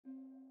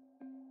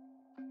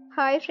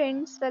Hi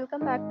friends,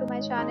 welcome back to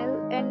my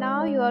channel and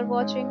now you are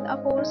watching a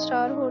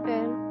 4-star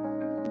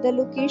hotel. The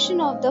location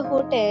of the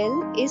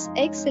hotel is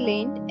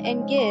excellent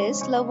and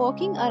guests love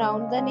walking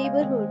around the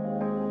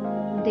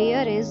neighborhood.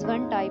 There is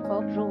one type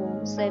of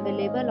rooms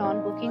available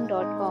on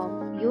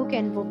booking.com. You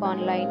can book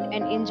online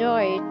and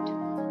enjoy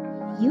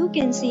it. You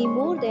can see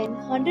more than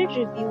 100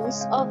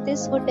 reviews of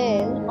this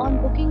hotel on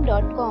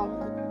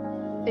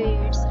booking.com.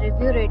 Its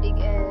review rating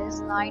is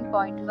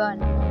 9.1,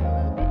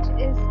 which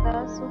is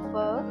the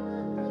superb.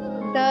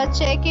 The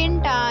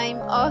check-in time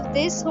of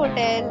this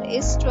hotel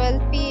is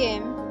 12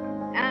 p.m.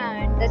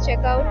 and the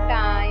checkout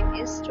time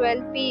is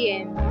 12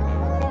 p.m.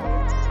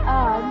 Pets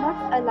are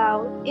not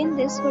allowed in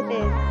this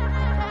hotel.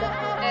 The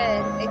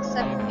hotel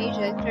accepts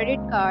major credit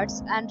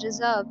cards and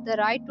reserves the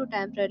right to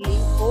temporarily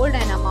hold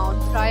an amount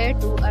prior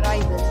to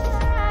arrival.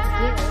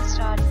 Guests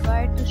are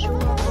required to show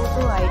a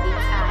photo ID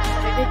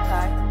and credit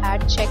card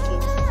at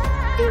check-in.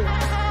 If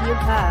you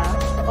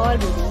have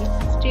already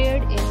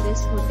stayed in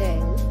this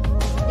hotel,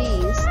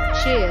 please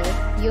share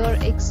your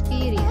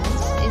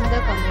experience in the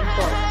comment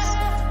box.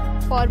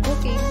 For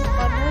booking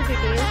or more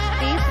details,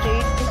 please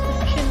read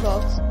description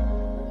box.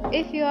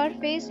 If you are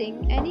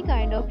facing any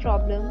kind of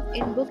problem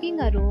in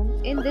booking a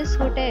room in this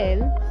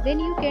hotel, then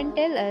you can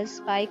tell us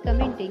by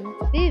commenting.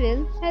 We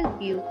will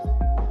help you.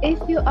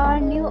 If you are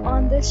new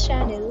on this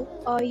channel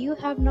or you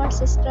have not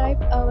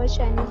subscribed our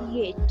channel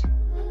yet,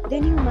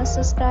 then you must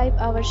subscribe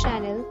our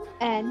channel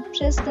and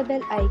press the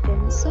bell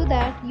icon so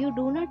that you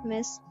do not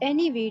miss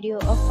any video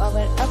of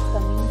our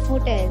upcoming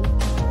hotel.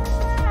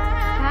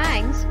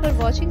 Thanks for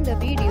watching the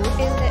video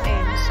till the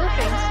end. So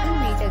friends, we'll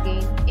meet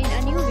again in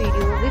a new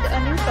video with a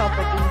new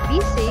property.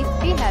 Be safe,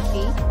 be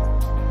happy.